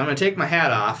work, so I'm going to take my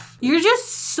hat off. You're just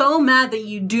so mad that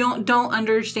you don't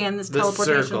understand this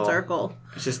teleportation circle.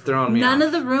 It's just throwing me None off.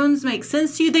 of the runes make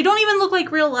sense to you. They don't even look like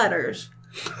real letters.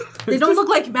 They don't look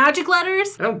like magic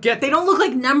letters. I don't get They don't look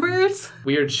like numbers.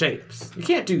 Weird shapes. You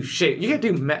can't do You can't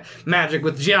do magic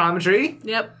with geometry.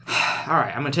 Yep. All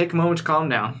right, I'm going to take a moment to calm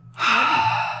down.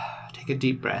 Take a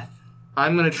deep breath.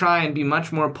 I'm going to try and be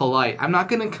much more polite. I'm not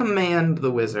going to command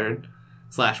the wizard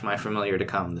 / my familiar to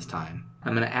come this time.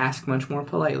 I'm going to ask much more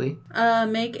politely.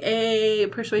 Make a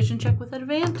persuasion check with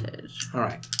advantage. All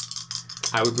right.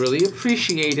 I would really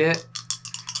appreciate it,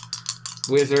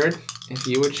 wizard, if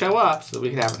you would show up so that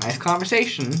we could have a nice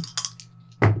conversation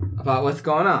about what's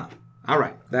going on. All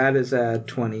right. That is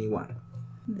 21.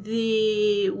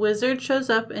 The wizard shows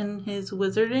up in his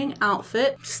wizarding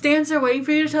outfit, stands there waiting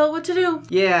for you to tell it what to do.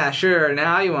 Yeah, sure.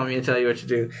 Now you want me to tell you what to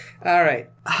do. All right.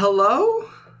 Hello?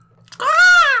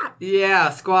 Ah! Yeah,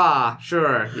 squaw.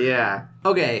 Sure. Yeah.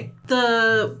 Okay.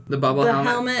 The bubble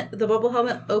helmet? The bubble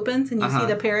helmet opens and you see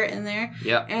the parrot in there.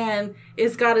 Yep. And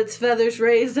it's got its feathers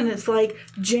raised and it's like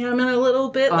jamming a little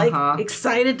bit, like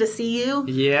excited to see you.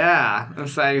 Yeah. I'm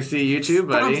excited to see you too,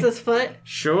 buddy. Stomps his foot.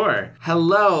 Sure.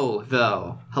 Hello,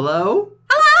 though. Hello?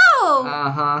 Hello!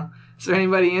 Uh-huh. Is there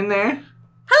anybody in there?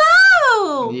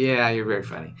 Hello! Yeah, you're very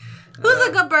funny. Who's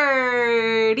a good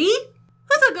birdie?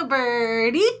 Who's a good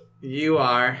birdie? You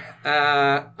are.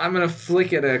 I'm gonna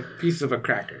flick at a piece of a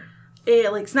cracker.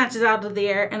 It like snatches out of the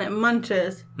air and it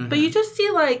munches. Mm-hmm. But you just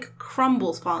see like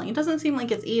crumbles falling. It doesn't seem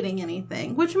like it's eating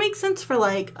anything, which makes sense for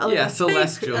like a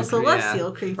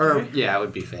celestial creature. Or yeah, it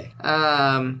would be fake.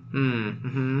 Time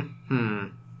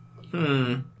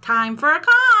for a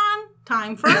con.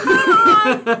 Time for a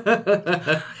con.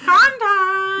 Con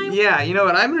time. Yeah, you know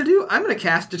what I'm gonna do? I'm gonna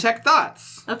cast Detect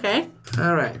Thoughts. Okay.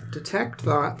 Alright, Detect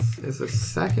Thoughts is a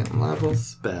 2nd level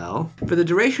spell. For the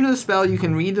duration of the spell, you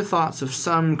can read the thoughts of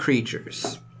some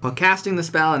creatures. While casting the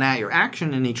spell and at your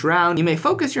action in each round, you may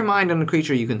focus your mind on a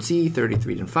creature you can see 30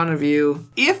 feet in front of you.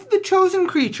 If the chosen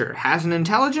creature has an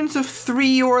intelligence of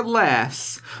 3 or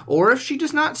less, or if she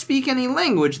does not speak any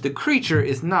language, the creature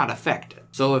is not affected.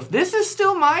 So if this is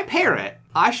still my parrot,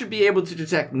 I should be able to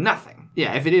detect nothing.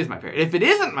 Yeah, if it is my parrot. If it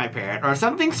isn't my parrot, or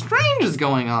something strange is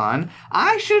going on,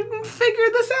 I should figure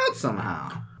this out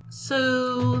somehow.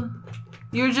 So,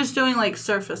 you're just doing, like,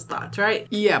 surface thoughts, right?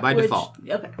 Yeah, by default.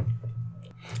 Okay.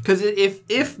 Because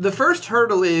if the first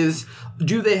hurdle is,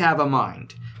 do they have a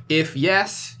mind? If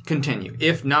yes, continue.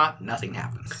 If not, nothing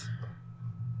happens.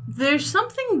 There's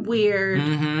something weird.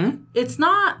 Mm-hmm. It's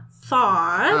not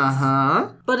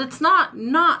thoughts. But it's not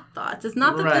thoughts. It's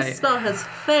not that the spell has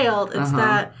failed. It's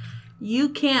that you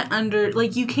can't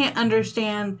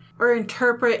understand or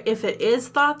interpret if it is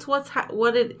thoughts,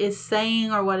 what it is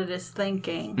saying or what it is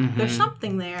thinking. Mm-hmm. There's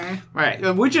something there. Right,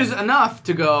 which is enough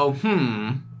to go,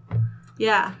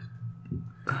 Yeah.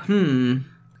 Can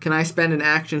I spend an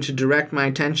action to direct my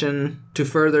attention to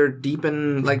further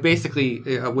deepen, like basically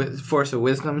a force of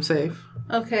wisdom save?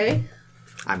 Okay.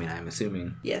 I mean, I'm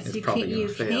assuming. Yes, it's you probably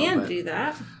can do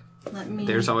that.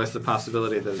 There's always the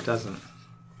possibility that it doesn't.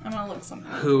 I'm gonna look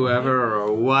something. Whoever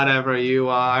or whatever you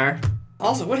are.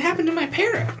 Also, what happened to my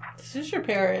parrot? This is your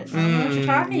parrot. I don't know what you're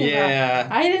talking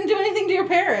about. I didn't do anything to your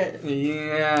parrot.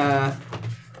 Yeah.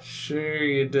 Sure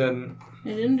you didn't. I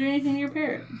didn't do anything to your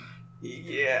parrot.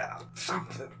 Yeah.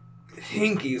 Something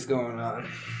hinky's going on.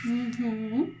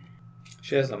 Mm-hmm.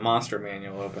 She has a monster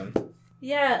manual open.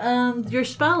 Yeah, your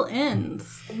spell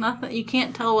ends. Nothing. You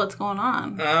can't tell what's going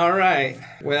on. All right.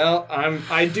 Well,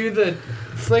 I do the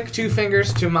flick 2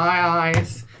 fingers to my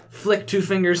eyes, flick 2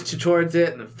 fingers towards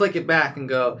it, and then flick it back and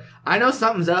go, I know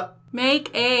something's up. Make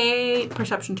a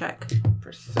perception check.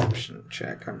 Perception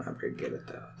check. I'm not very good at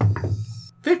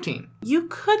those. 15. You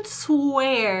could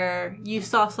swear you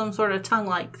saw some sort of tongue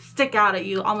like stick out at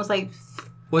you, almost like.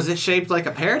 Was it shaped like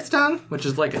a parrot's tongue, which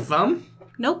is like a thumb?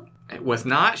 Nope. It was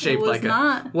not shaped like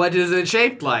not. What is it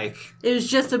shaped like? It was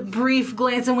just a brief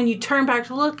glance, and when you turn back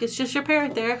to look, it's just your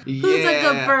parrot there. Yeah. Who's a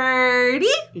good birdie?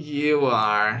 You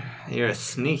are. You're a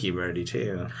sneaky birdie,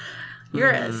 too. You're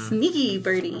a sneaky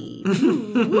birdie.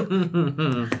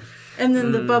 And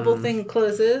then the bubble thing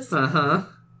closes. Uh-huh.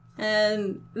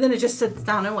 And then it just sits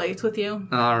down and waits with you.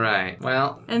 All right.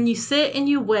 Well. And you sit and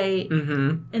you wait.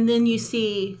 Mm-hmm. And then you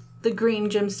see the green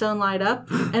gemstone light up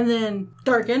and then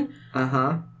darken.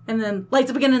 Uh-huh. And then lights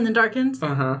up again and then darkens.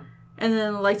 Uh-huh. And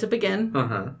then lights up again.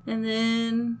 Uh-huh. And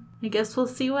then I guess we'll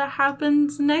see what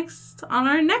happens next on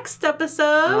our next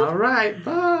episode. All right.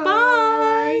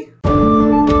 Bye. Bye.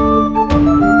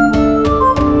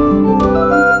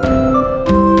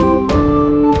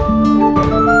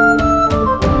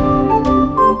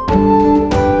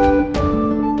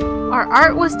 Our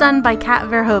art was done by Kat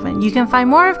Verhoeven. You can find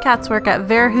more of Kat's work at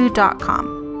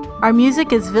verhu.com. Our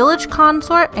music is Village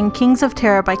Consort and Kings of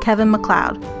Terror by Kevin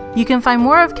MacLeod. You can find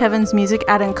more of Kevin's music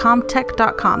at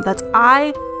incomtech.com. That's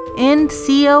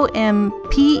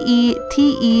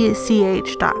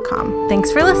INCOMPETECH.com.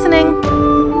 Thanks for listening.